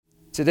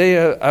Today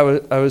I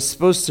was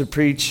supposed to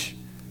preach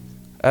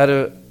out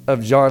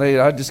of John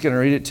 8. I'm just going to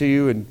read it to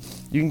you, and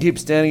you can keep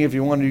standing if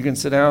you want. You can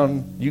sit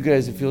down. You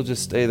guys, if you'll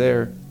just stay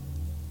there.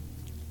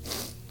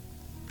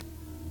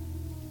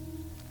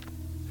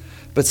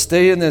 But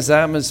stay in this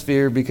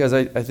atmosphere, because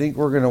I think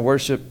we're going to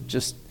worship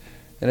just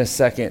in a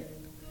second.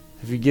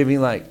 If you give me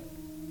like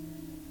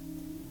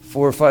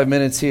 4 or 5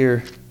 minutes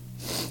here.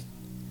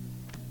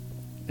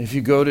 If you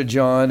go to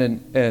John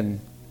and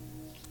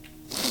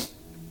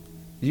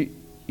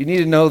you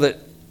need to know that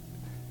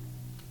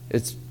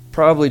it's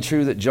probably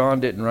true that John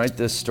didn't write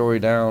this story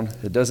down.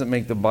 It doesn't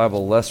make the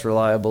Bible less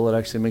reliable. It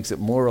actually makes it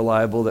more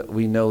reliable that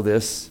we know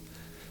this.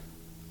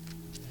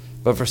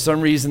 But for some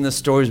reason, this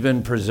story's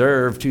been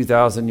preserved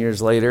 2,000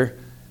 years later.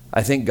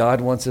 I think God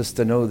wants us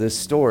to know this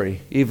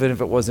story, even if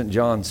it wasn't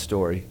John's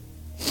story.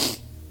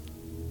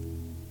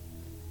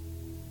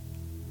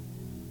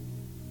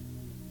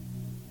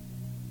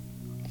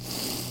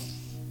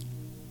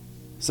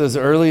 It says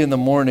early in the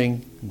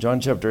morning, John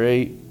chapter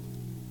 8,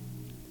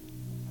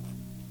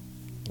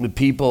 the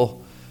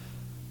people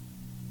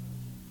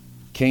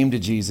came to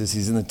Jesus.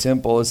 He's in the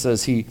temple. It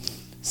says he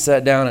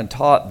sat down and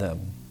taught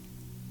them.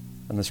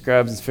 And the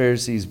scribes and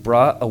Pharisees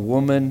brought a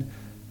woman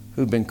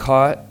who'd been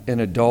caught in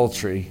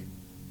adultery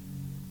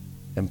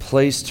and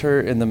placed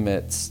her in the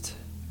midst.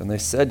 And they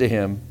said to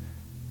him,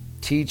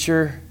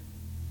 "Teacher,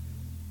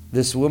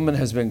 this woman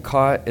has been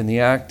caught in the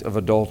act of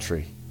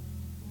adultery."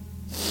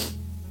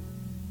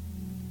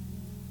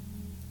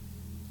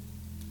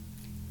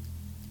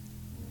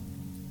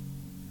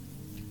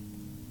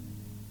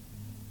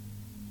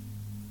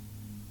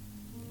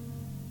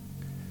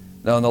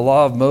 Now, in the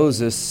law of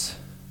Moses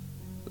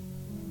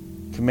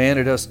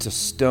commanded us to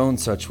stone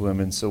such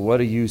women. So what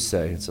do you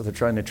say? So they're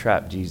trying to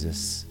trap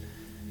Jesus,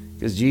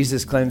 because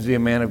Jesus claims to be a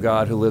man of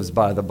God who lives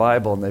by the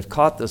Bible, and they've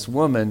caught this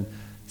woman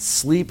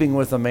sleeping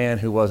with a man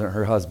who wasn't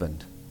her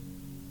husband.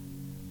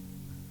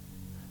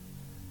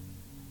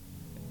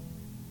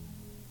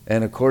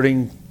 And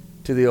according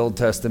to the Old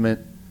Testament,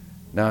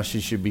 now she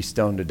should be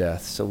stoned to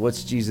death. So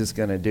what's Jesus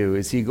going to do?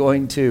 Is he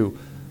going to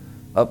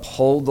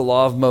uphold the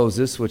law of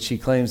Moses, which he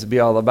claims to be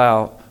all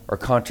about, or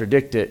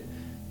contradict it?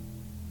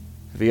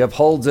 If he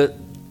upholds it,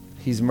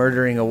 he's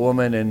murdering a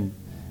woman, and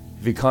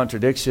if he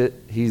contradicts it,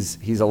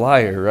 he's a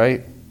liar,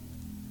 right?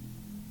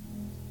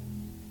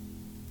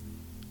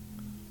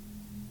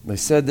 They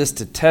said this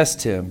to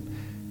test him,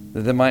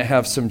 that they might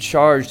have some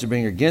charge to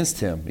bring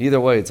against him.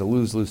 Either way, it's a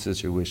lose-lose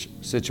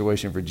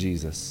situation for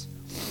Jesus.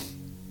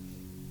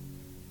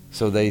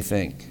 So they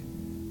think.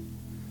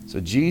 So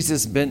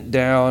Jesus bent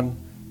down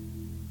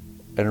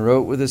and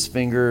wrote with his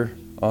finger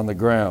on the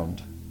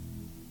ground.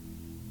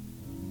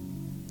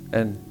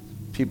 And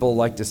people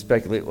like to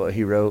speculate what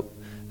he wrote.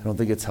 I don't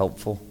think it's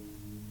helpful.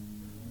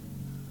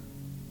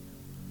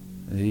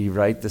 Did he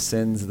write the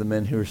sins of the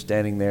men who were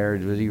standing there?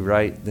 Did he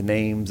write the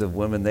names of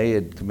women they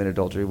had committed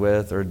adultery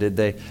with? Or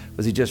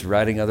was he just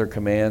writing other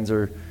commands?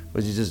 Or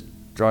was he just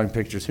drawing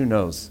pictures? Who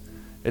knows?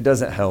 It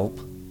doesn't help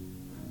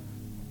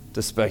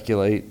to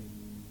speculate.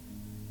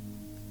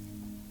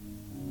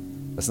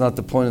 That's not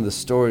the point of the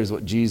story, is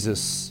what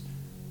Jesus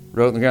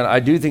wrote on the ground. I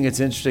do think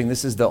it's interesting.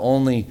 This is the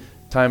only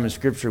time in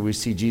Scripture we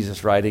see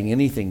Jesus writing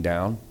anything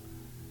down.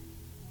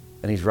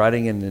 And he's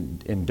writing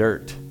in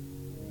dirt.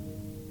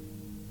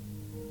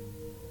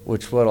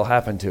 Which what'll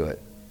happen to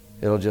it?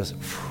 It'll just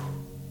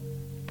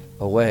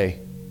away.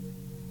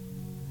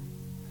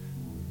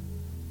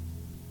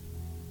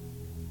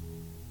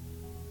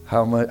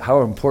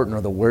 How important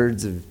are the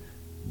words of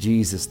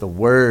Jesus, the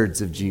Logos,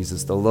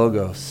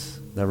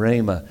 the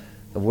Rhema,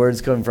 the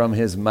words coming from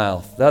his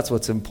mouth? That's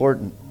what's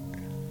important.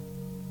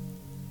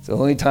 It's the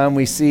only time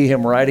we see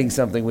him writing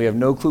something, we have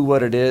no clue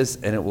what it is,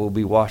 and it will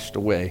be washed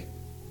away.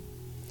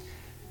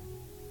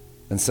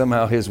 And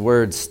somehow his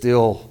words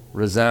still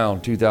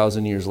resound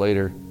 2,000 years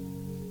later.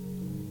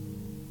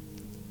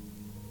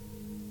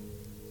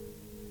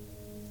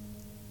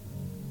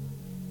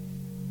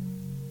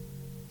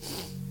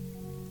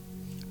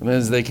 And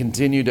as they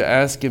continued to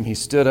ask him, he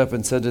stood up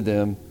and said to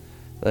them,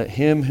 "Let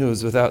him who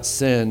is without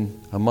sin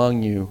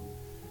among you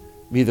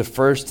be the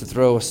first to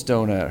throw a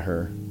stone at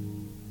her."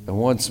 And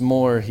once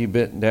more he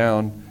bent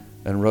down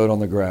and wrote on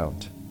the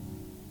ground.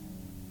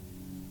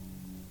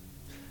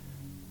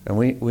 And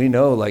we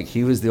know, like,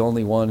 he was the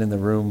only one in the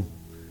room,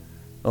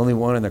 only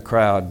one in the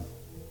crowd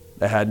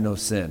that had no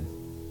sin.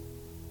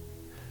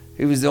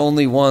 He was the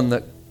only one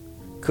that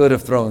could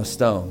have thrown a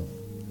stone.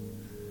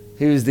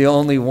 He was the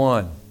only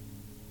one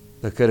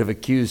that could have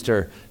accused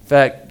her. In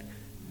fact,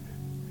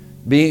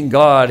 being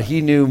God, he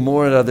knew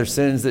more of other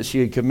sins that she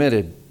had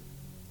committed.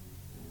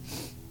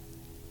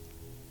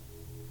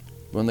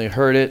 When they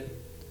heard it,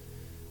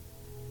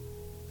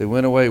 they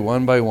went away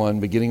one by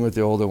one, beginning with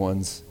the older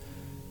ones.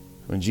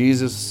 When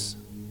Jesus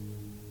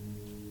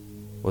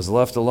was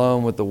left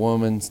alone with the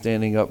woman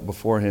standing up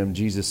before him,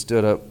 Jesus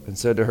stood up and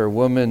said to her,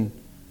 "Woman,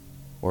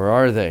 where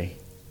are they?"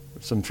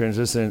 Some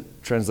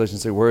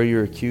translations say, "Where are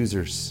your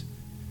accusers?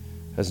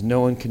 Has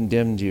no one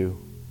condemned you?"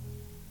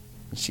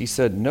 And she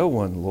said, "No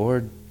one,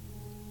 Lord."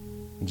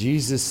 And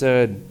Jesus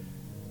said,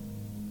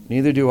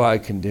 neither do I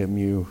condemn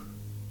you.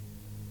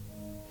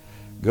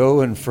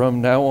 Go, and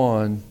from now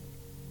on,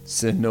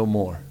 sin no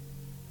more.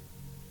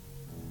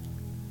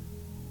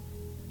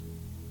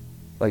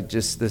 Like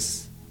just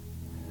this.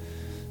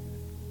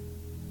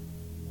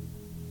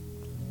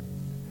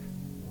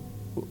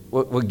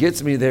 What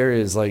gets me there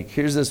is like,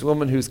 here's this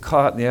woman who's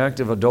caught in the act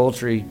of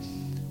adultery.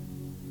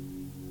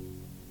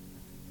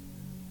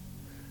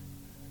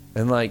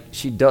 And like,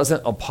 she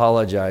doesn't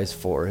apologize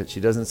for it.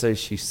 She doesn't say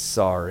she's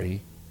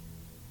sorry.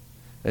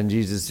 And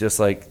Jesus just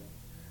like,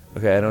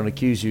 okay, I don't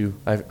accuse you.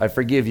 I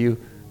forgive you.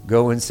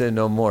 Go and sin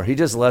no more. He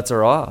just lets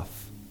her off.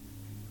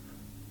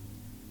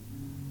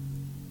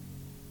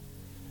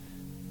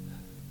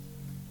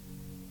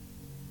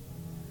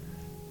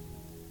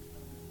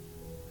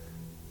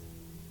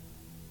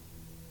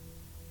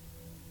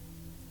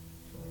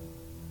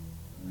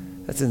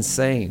 That's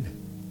insane.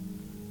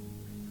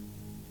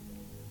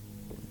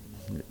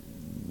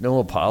 No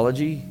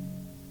apology.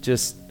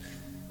 Just,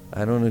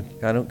 I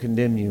don't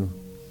condemn you.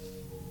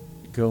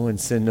 Go and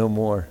sin no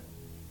more.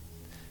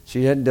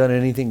 She hadn't done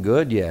anything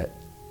good yet.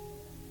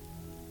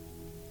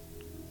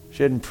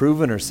 She hadn't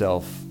proven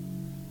herself.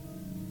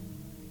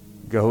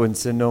 Go and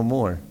sin no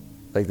more.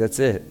 Like, that's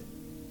it.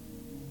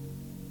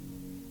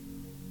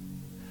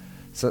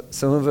 So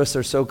some of us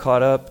are so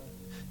caught up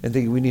and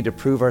think we need to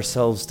prove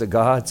ourselves to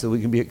God so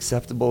we can be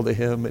acceptable to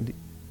Him. And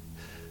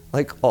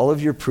like, all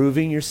of your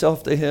proving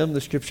yourself to Him,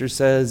 the scripture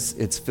says,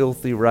 it's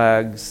filthy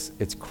rags,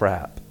 it's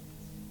crap.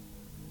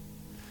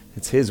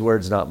 It's His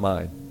words, not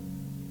mine.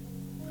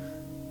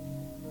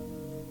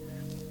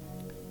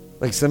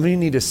 Like, some of you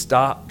need to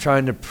stop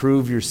trying to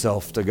prove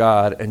yourself to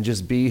God and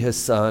just be His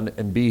son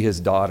and be His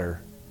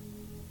daughter.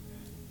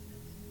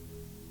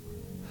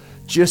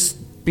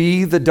 Just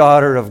be the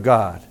daughter of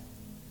God.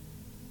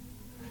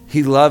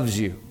 He loves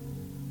you.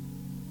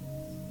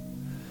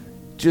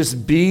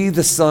 Just be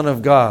the son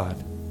of God.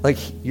 Like,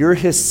 you're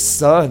His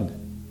son.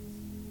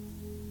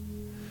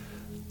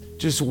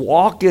 Just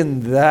walk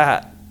in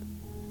that.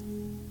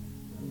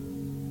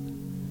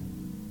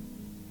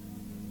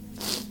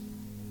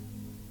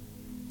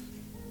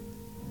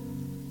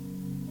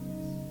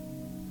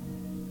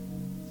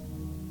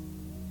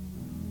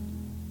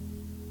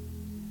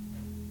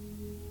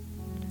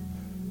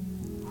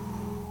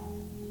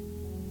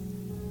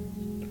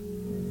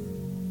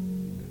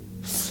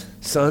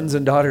 Sons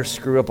and daughters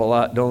screw up a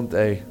lot, don't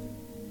they?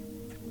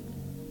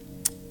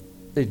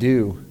 They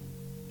do.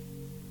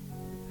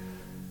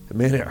 And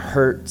man, it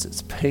hurts.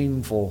 It's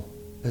painful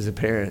as a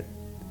parent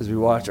as we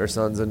watch our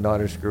sons and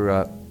daughters screw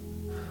up.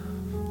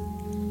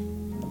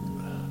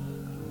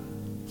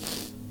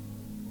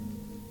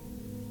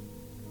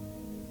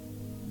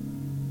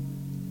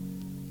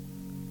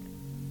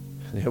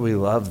 Yeah, we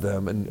love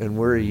them, and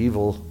we're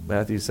evil.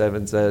 Matthew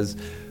 7 says,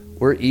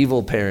 we're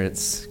evil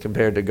parents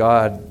compared to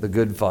God, the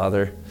good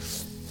Father.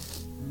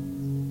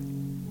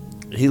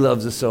 He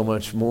loves us so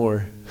much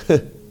more.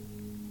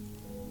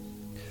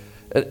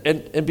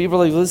 and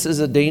people are like, this is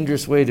a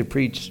dangerous way to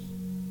preach.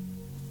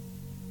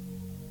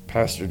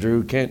 Pastor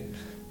Drew,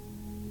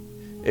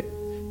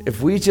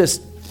 if we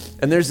just,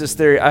 and there's this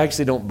theory, I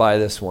actually don't buy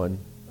this one,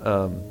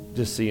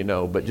 just so you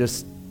know, but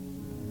just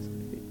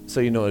so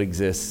you know it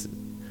exists.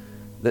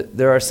 That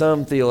there are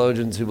some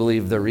theologians who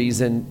believe the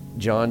reason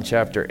John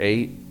chapter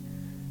 8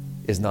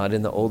 is not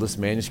in the oldest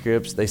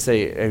manuscripts, they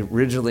say it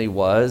originally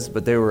was,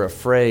 but they were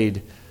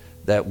afraid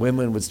that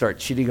women would start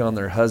cheating on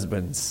their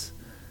husbands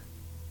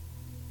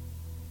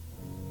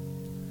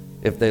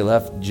if they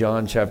left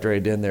John chapter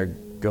 8 in there,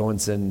 go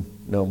and sin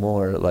no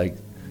more. Like,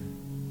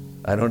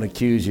 I don't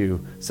accuse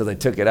you. So they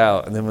took it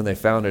out, and then when they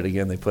found it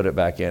again, they put it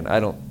back in. I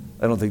don't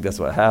think that's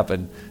what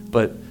happened.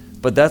 But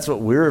that's what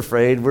we're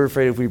afraid. We're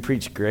afraid if we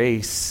preach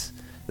grace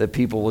that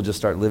people will just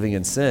start living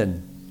in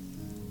sin.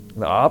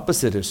 The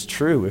opposite is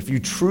true. If you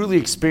truly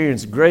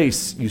experience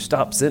grace, you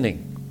stop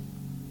sinning.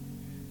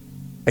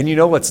 And you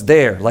know what's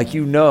there. Like,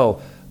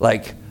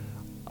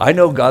 I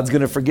know God's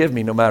going to forgive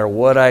me no matter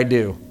what I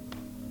do.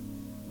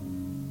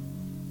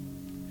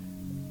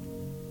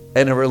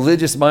 And a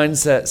religious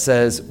mindset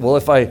says, well,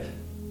 if I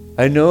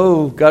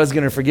know God is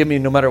going to forgive me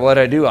no matter what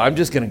I do, I'm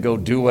just going to go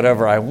do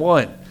whatever I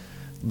want.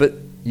 But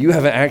you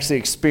haven't actually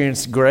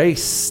experienced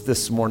grace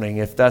this morning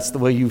if that's the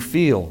way you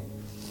feel.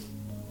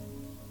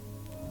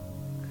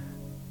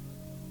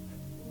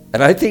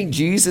 And I think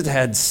Jesus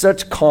had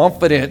such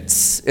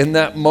confidence in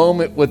that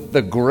moment with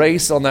the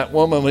grace on that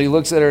woman when He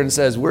looks at her and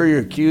says, where are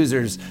your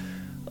accusers?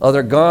 Oh,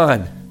 they're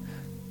gone.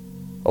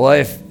 Well,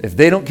 if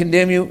they don't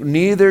condemn you,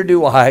 neither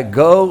do I.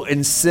 Go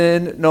and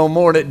sin no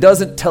more. And it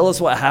doesn't tell us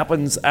what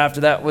happens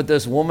after that with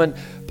this woman,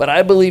 but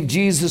I believe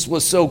Jesus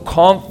was so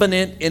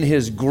confident in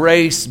His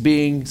grace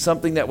being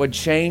something that would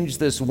change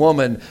this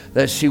woman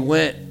that she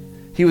went.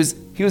 He was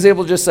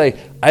able to just say,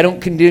 I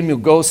don't condemn you.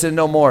 Go sin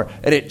no more.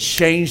 And it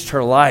changed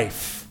her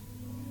life.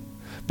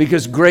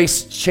 Because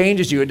grace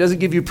changes you. It doesn't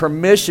give you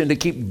permission to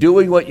keep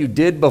doing what you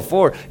did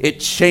before. It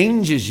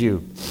changes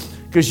you.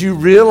 Because you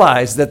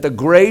realize that the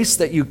grace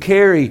that you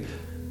carry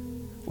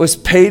was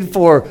paid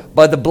for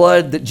by the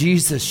blood that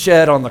Jesus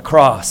shed on the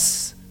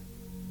cross.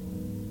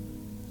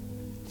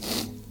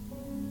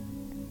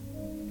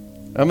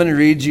 I'm going to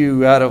read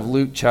you out of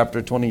Luke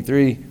chapter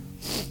 23.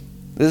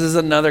 This is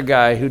another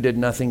guy who did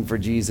nothing for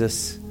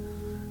Jesus.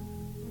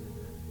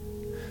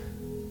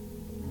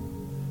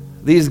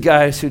 These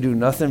guys who do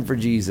nothing for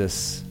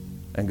Jesus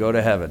and go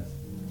to heaven.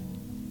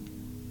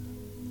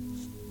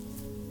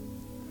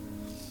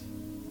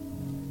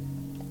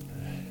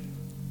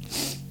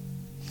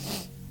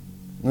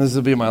 This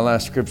will be my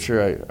last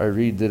scripture I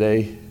read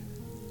today,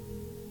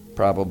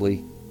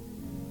 probably.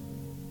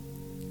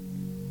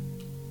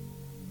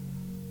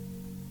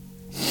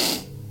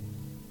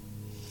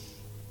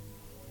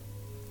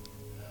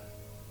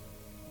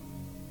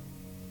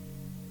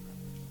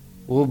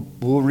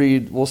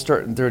 We'll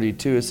start in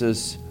 32. It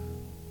says,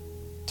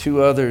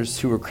 2 others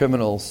who were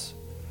criminals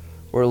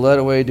were led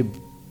away to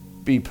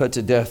be put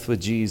to death with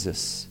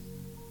Jesus.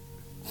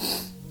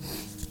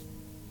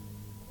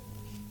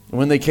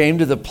 When they came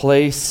to the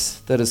place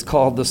that is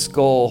called the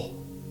Skull,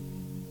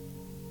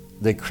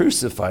 they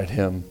crucified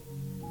him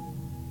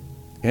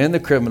and the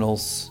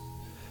criminals,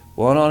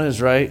 one on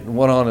his right and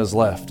one on his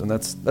left. And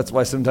that's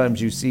why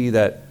sometimes you see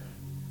that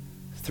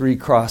 3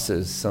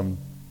 crosses, some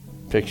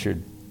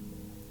pictured.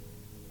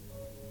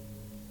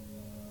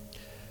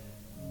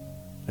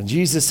 And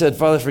Jesus said,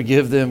 Father,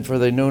 forgive them, for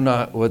they know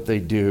not what they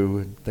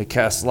do. They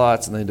cast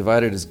lots, and they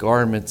divided his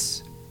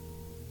garments.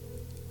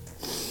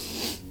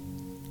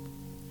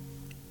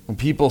 And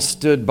people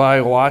stood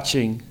by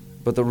watching,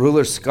 but the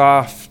ruler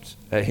scoffed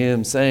at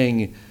him,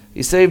 saying,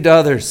 he saved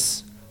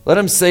others. Let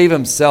him save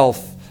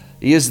himself.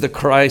 He is the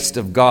Christ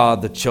of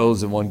God, the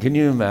chosen one. Can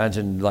you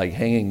imagine like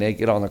hanging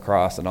naked on the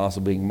cross and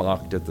also being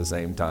mocked at the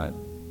same time?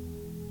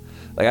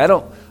 Like I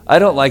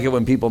don't like it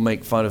when people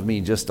make fun of me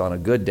just on a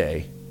good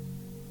day.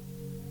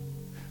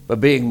 But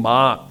being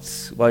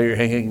mocked while you're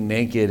hanging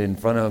naked in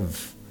front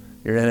of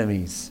your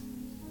enemies.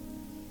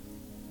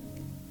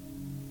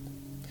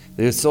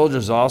 The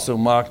soldiers also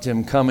mocked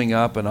him, coming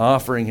up and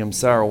offering him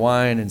sour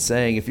wine and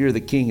saying, if you're the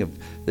king of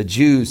the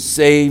Jews,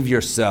 save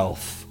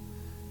yourself.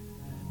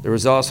 There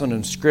was also an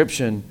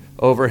inscription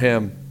over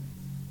him,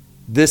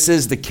 this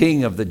is the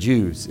king of the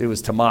Jews. It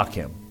was to mock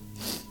him.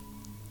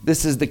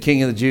 This is the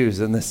king of the Jews.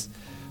 And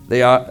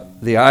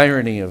the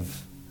irony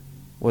of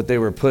what they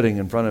were putting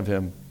in front of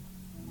him.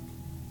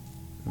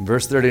 In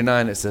verse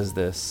 39 it says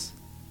this.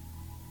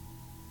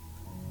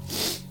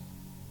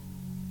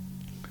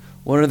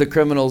 One of the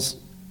criminals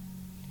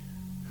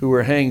who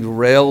were hanged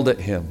railed at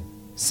him,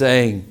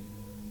 saying,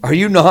 are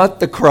you not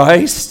the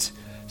Christ?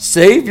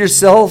 Save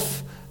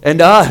yourself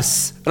and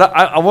us. And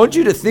I want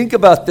you to think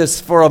about this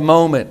for a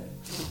moment.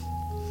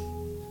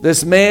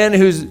 This man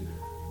who's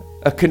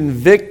a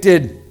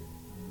convicted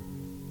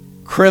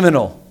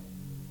criminal,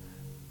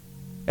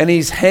 and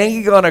he's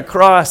hanging on a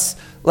cross,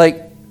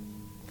 like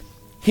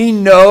he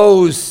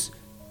knows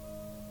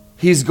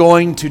he's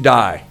going to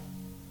die.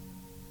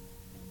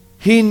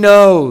 He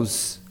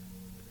knows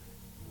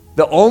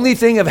the only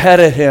thing ahead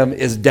of him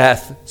is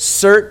death.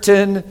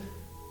 Certain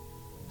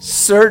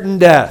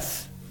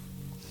death.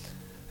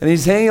 And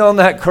he's hanging on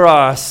that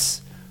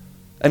cross,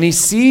 and he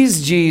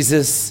sees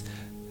Jesus,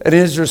 and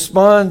his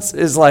response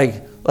is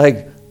like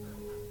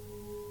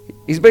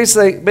he's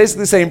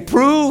basically saying,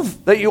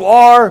 prove that you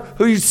are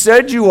who you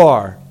said you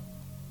are.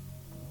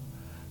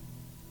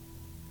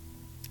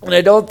 And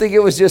I don't think it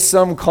was just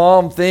some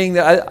calm thing.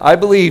 I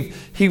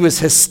believe he was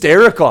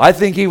hysterical. I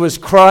think he was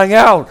crying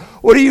out,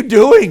 what are you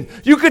doing?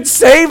 You could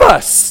save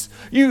us.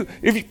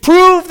 If you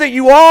prove that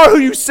you are who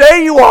you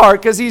say you are,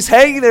 because he's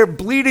hanging there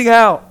bleeding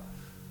out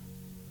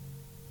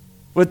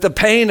with the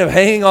pain of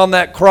hanging on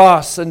that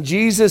cross. And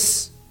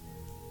Jesus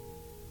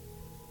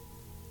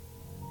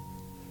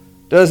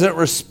doesn't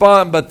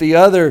respond, but the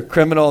other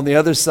criminal on the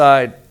other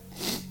side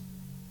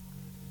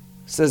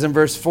says in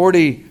verse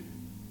 40,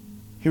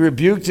 he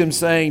rebuked him,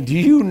 saying, do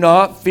you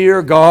not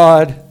fear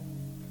God?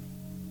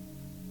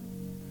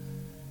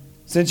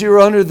 Since you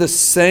are under the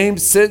same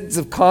sentence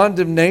of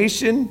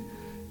condemnation,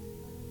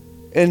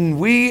 and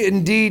we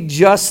indeed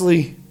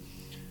justly,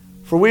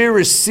 for we are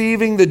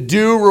receiving the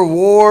due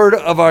reward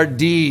of our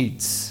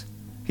deeds.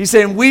 He's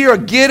saying we are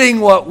getting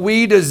what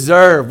we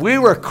deserve. We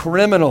were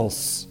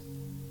criminals.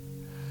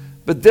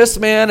 But this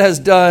man has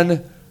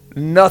done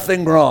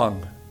nothing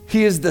wrong.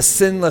 He is the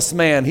sinless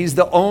man. He's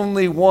the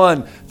only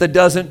one that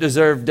doesn't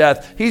deserve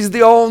death. He's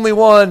the only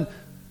one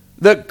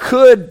that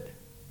could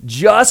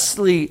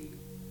justly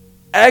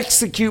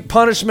execute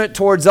punishment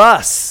towards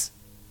us.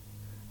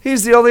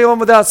 He's the only one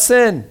without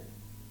sin.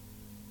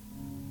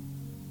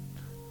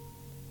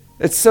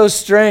 It's so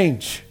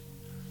strange.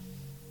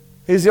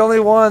 He's the only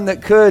one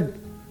that could,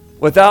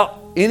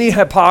 without any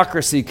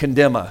hypocrisy,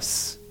 condemn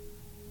us.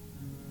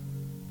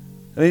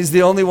 And he's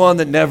the only one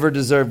that never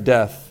deserved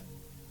death.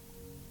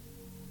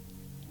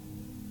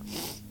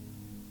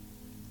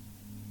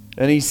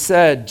 And he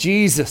said,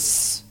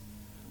 Jesus,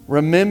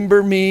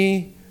 remember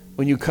me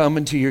when you come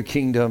into your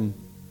kingdom.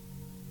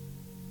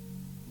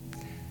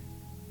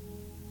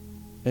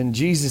 And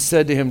Jesus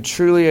said to him,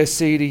 truly I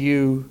say to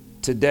you,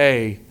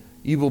 today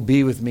you will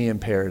be with me in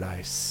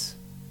paradise.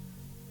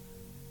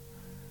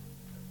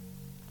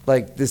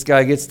 Like this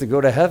guy gets to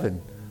go to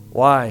heaven.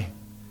 Why?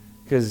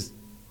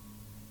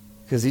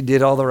 Because he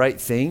did all the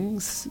right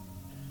things?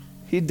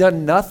 He'd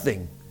done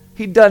nothing.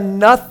 He'd done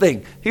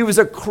nothing. He was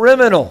a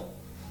criminal.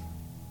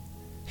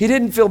 He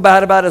didn't feel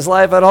bad about his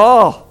life at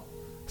all,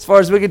 as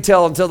far as we could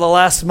tell, until the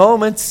last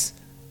moments.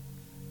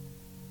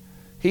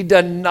 He'd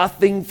done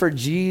nothing for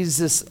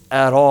Jesus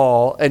at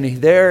all. And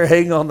there,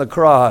 hanging on the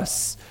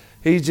cross,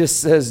 he just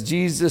says,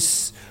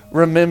 Jesus,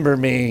 remember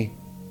me.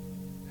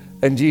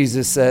 And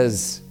Jesus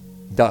says,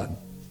 done.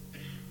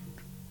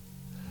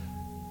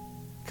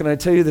 Can I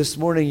tell you this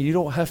morning, you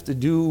don't have to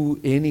do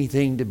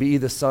anything to be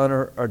the son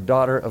or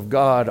daughter of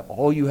God.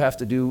 All you have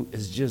to do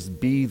is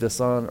just be the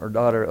son or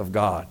daughter of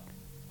God.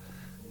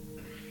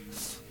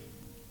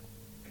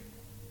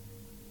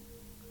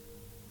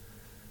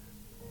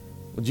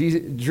 Well,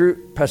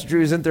 Pastor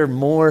Drew, isn't there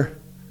more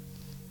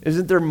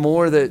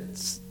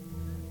that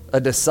a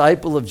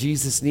disciple of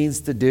Jesus needs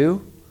to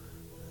do?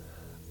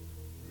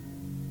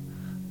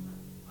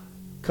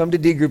 Come to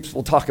D groups,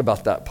 we'll talk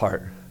about that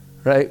part,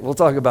 right? We'll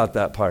talk about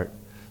that part.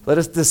 Let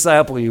us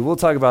disciple you. We'll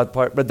talk about the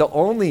part. But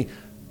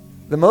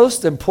the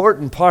most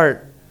important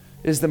part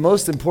is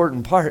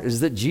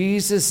that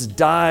Jesus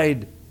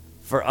died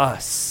for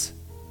us.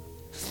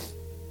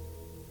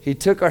 He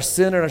took our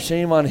sin and our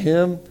shame on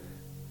him.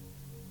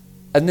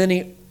 And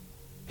then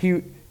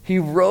he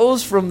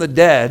rose from the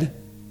dead,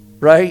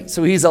 right?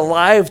 So he's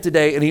alive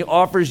today, and he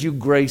offers you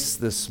grace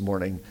this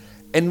morning.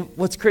 And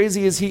what's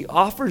crazy is he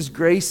offers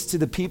grace to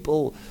the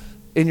people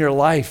in your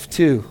life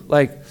too.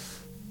 Like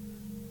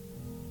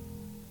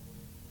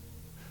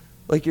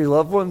your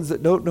loved ones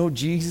that don't know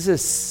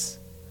Jesus.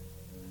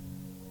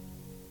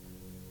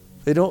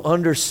 They don't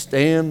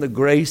understand the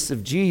grace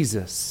of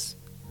Jesus.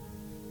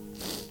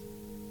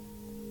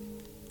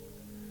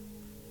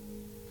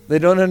 They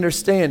don't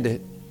understand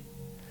it.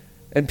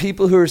 And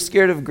people who are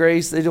scared of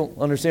grace, they don't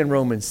understand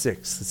Romans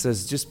 6. It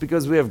says, just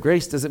because we have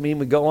grace doesn't mean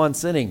we go on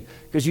sinning,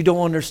 because you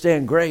don't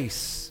understand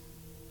grace.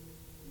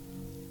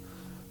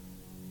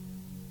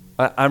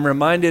 I'm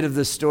reminded of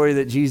the story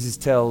that Jesus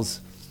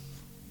tells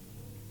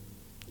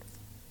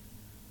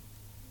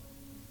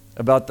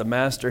about the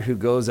master who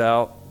goes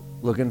out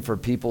looking for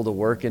people to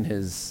work in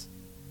his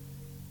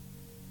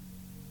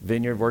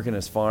vineyard, work in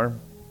his farm.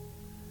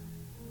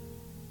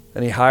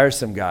 And he hires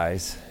some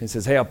guys. He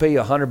says, hey, I'll pay you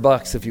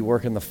 $100 if you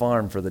work in the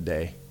farm for the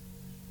day.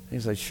 And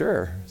he's like,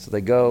 sure. So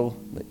they go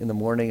in the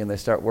morning and they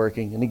start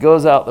working. And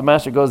the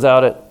master goes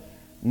out at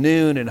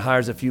noon and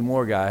hires a few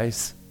more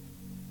guys.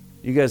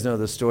 You guys know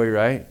this story,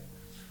 right?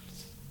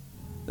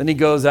 Then he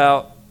goes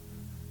out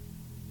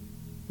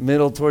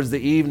middle towards the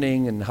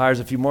evening and hires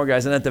a few more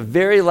guys. And at the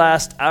very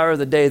last hour of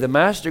the day, the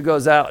master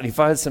goes out and he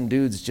finds some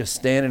dudes just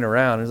standing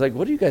around. And he's like,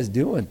 what are you guys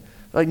doing?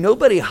 Like,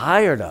 nobody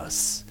hired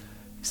us.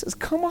 He says,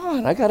 come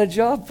on, I got a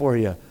job for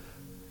you.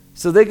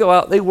 So they go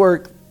out, they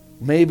work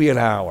maybe an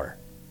hour.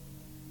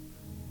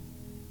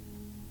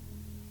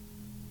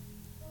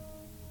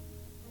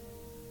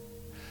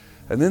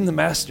 And then the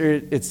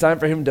master, it's time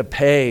for him to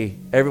pay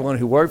everyone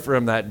who worked for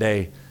him that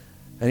day.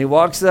 And he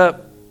walks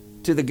up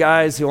to the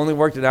guys who only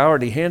worked an hour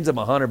and he hands them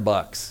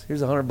 $100.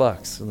 Here's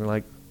 $100. And they're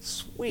like,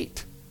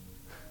 sweet.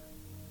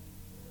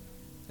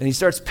 And he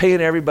starts paying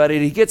everybody.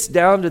 And he gets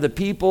down to the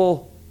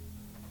people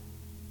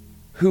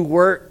who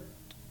worked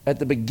at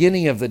the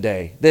beginning of the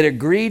day that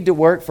agreed to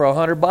work for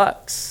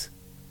 $100.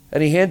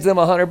 And he hands them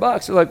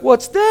 $100. They're like,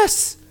 what's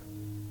this?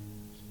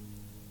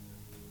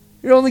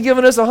 You're only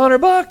giving us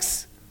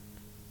 $100.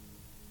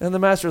 And the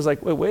master's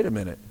like, wait a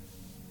minute.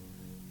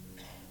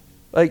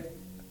 Like,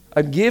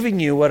 I'm giving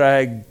you what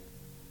I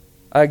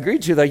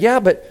agreed to. Like, yeah,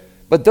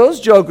 but those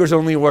jokers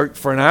only worked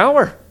for an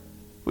hour.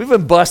 We've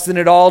been busting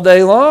it all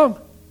day long.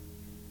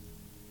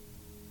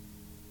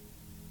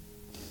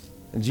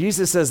 And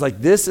Jesus says, like,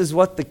 this is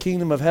what the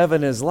kingdom of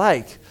heaven is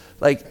like.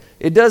 Like,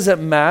 it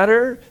doesn't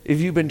matter if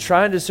you've been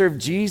trying to serve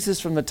Jesus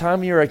from the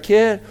time you were a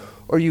kid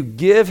or you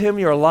give him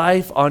your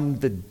life on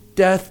the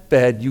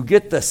deathbed. You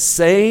get the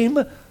same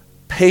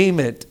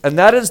payment. And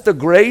that is the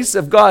grace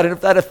of God. And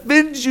if that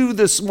offends you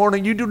this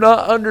morning, you do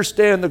not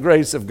understand the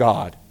grace of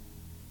God.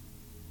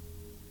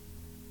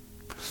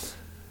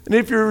 And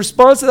if your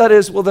response to that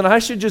is, well, then I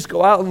should just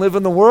go out and live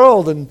in the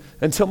world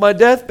until my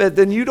deathbed,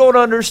 then you don't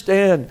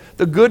understand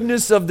the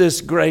goodness of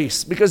this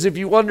grace. Because if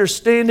you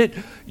understand it,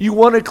 you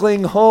want to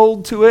cling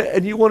hold to it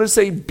and you want to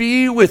say,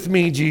 be with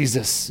me,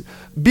 Jesus.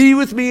 Be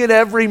with me in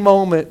every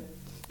moment.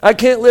 I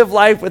can't live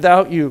life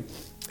without you.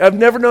 I've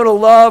never known a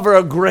love or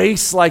a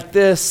grace like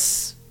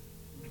this.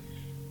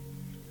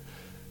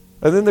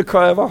 And then the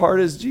cry of our heart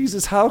is,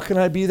 Jesus, how can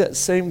I be that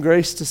same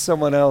grace to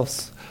someone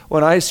else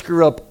when I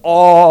screw up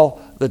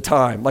all the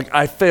time? Like,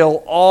 I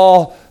fail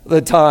all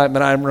the time.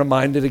 And I'm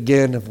reminded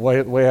again of the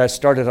way I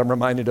started. I'm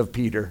reminded of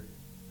Peter,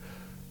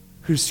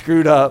 who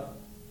screwed up,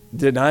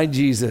 denied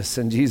Jesus,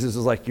 and Jesus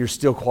was like, you're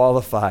still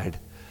qualified.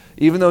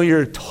 Even though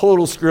you're a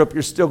total screw up,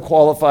 you're still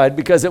qualified,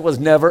 because it was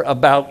never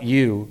about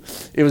you.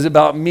 It was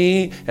about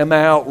me and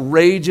my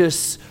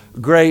outrageous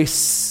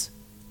grace.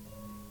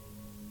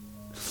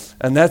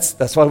 And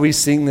that's why we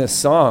sing this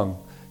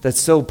song. that's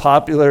so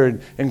popular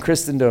in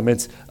Christendom.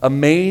 It's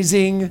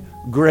amazing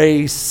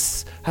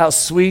grace, how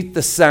sweet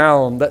the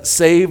sound that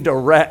saved a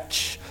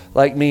wretch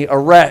like me, a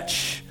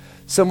wretch,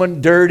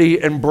 someone dirty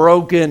and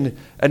broken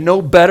and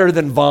no better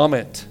than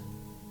vomit.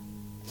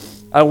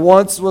 I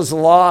once was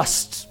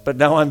lost, but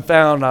now I'm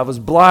found. I was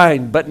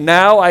blind, but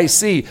now I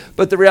see.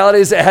 But the reality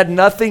is it had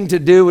nothing to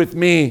do with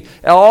me.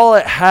 All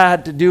it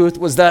had to do with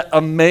was that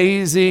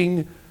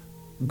amazing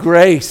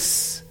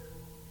grace.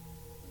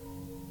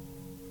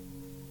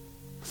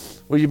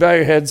 Will you bow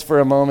your heads for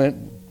a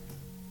moment?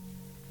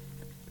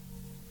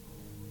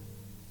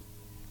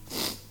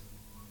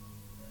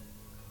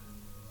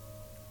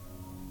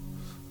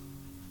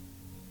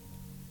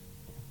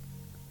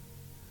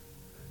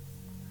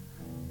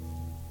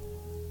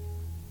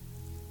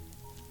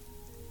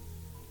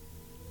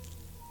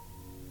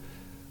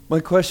 My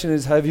question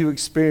is, have you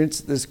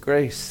experienced this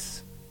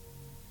grace?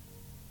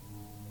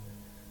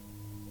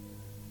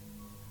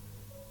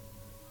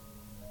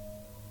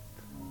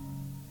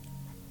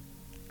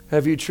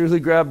 Have you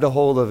truly grabbed a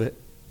hold of it?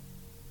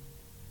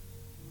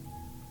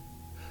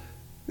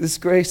 This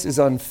grace is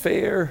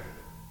unfair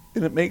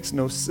and it makes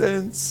no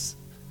sense.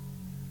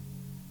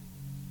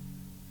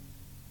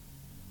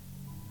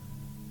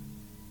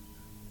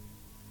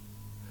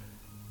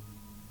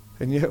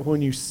 And yet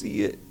when you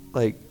see it,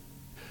 like,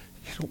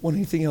 you don't want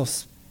anything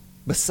else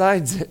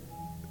besides it.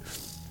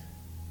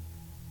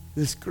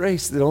 This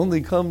grace that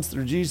only comes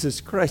through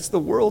Jesus Christ. The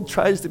world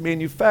tries to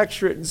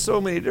manufacture it in so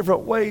many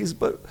different ways,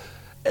 but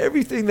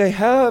everything they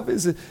have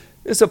is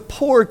a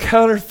poor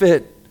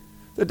counterfeit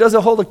that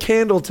doesn't hold a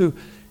candle to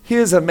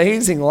His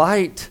amazing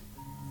light.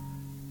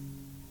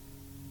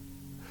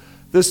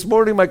 This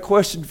morning, my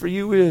question for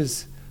you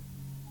is,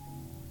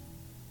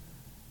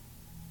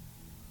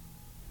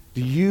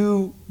 do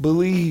you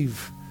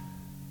believe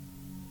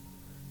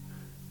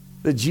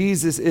that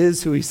Jesus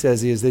is who He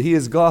says He is, that He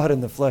is God in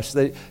the flesh,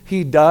 that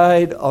He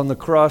died on the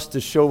cross to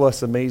show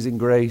us amazing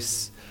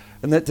grace,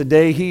 and that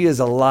today He is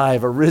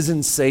alive, a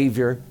risen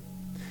Savior?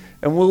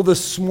 And will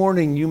this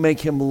morning you make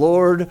Him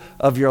Lord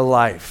of your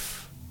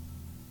life?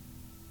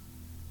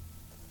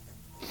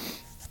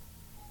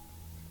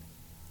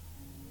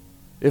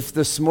 If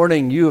this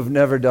morning you have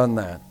never done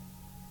that,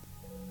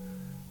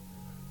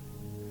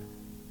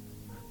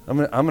 I'm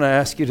going to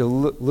ask you to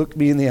look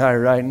me in the eye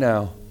right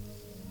now.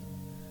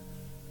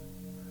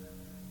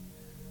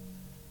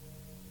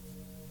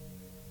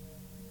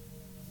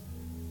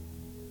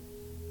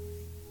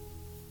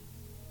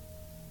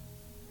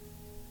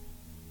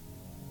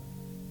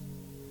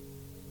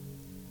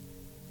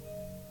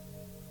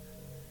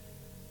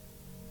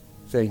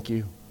 Thank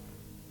you.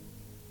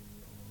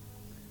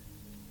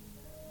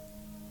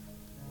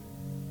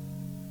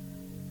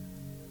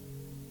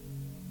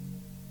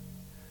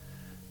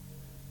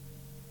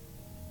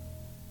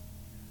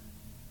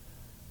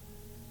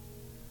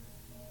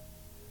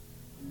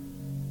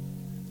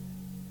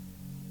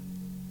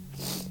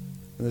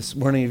 This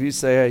morning, if you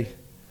say,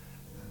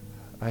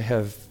 I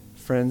have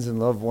friends and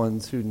loved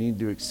ones who need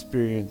to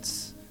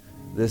experience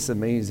this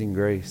amazing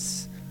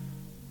grace,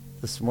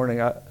 this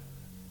morning,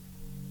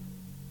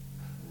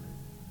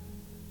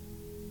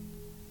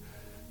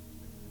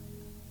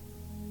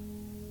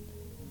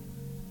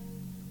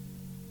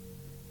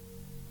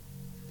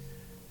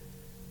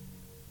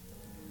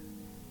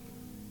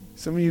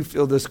 some of you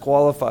feel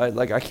disqualified,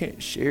 like I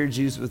can't share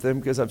Jesus with them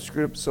because I've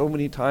screwed up so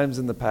many times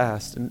in the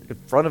past in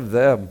front of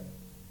them.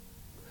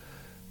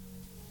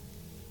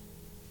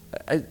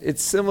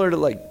 It's similar to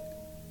like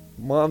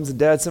moms and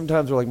dads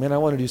sometimes are like, man, I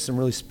want to do some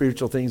really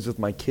spiritual things with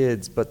my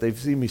kids, but they've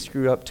seen me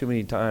screw up too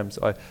many times.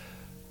 So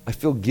I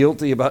feel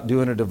guilty about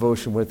doing a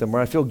devotion with them, or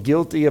I feel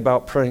guilty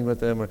about praying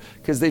with them,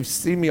 because they've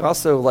seen me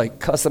also like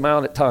cuss them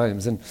out at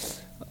times. And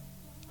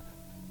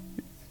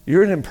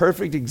you're an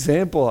imperfect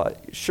example,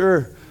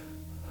 sure.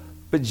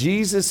 But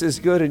Jesus is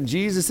good and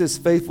Jesus is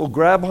faithful.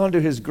 Grab onto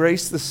His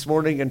grace this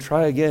morning and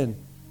try again.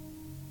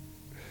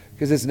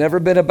 Because it's never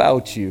been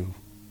about you.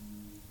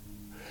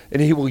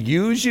 And He will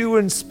use you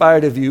in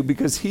spite of you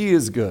because He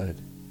is good.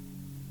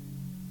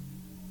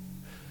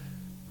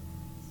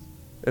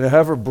 And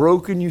however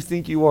broken you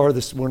think you are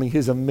this morning,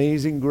 His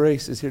amazing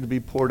grace is here to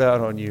be poured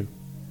out on you.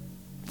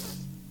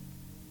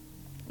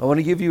 I want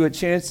to give you a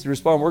chance to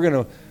respond. We're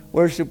going to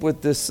worship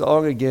with this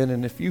song again.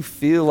 And if you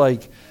feel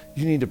like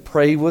you need to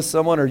pray with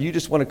someone, or you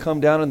just want to come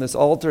down on this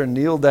altar and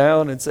kneel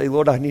down and say,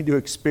 Lord, I need to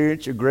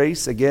experience your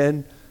grace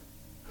again.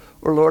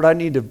 Or Lord, I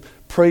need to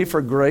pray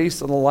for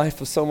grace in the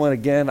life of someone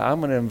again. I'm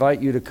going to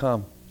invite you to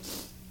come.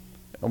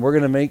 And we're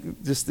going to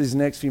make just these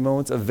next few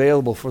moments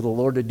available for the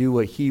Lord to do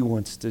what He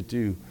wants to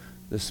do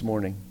this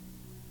morning.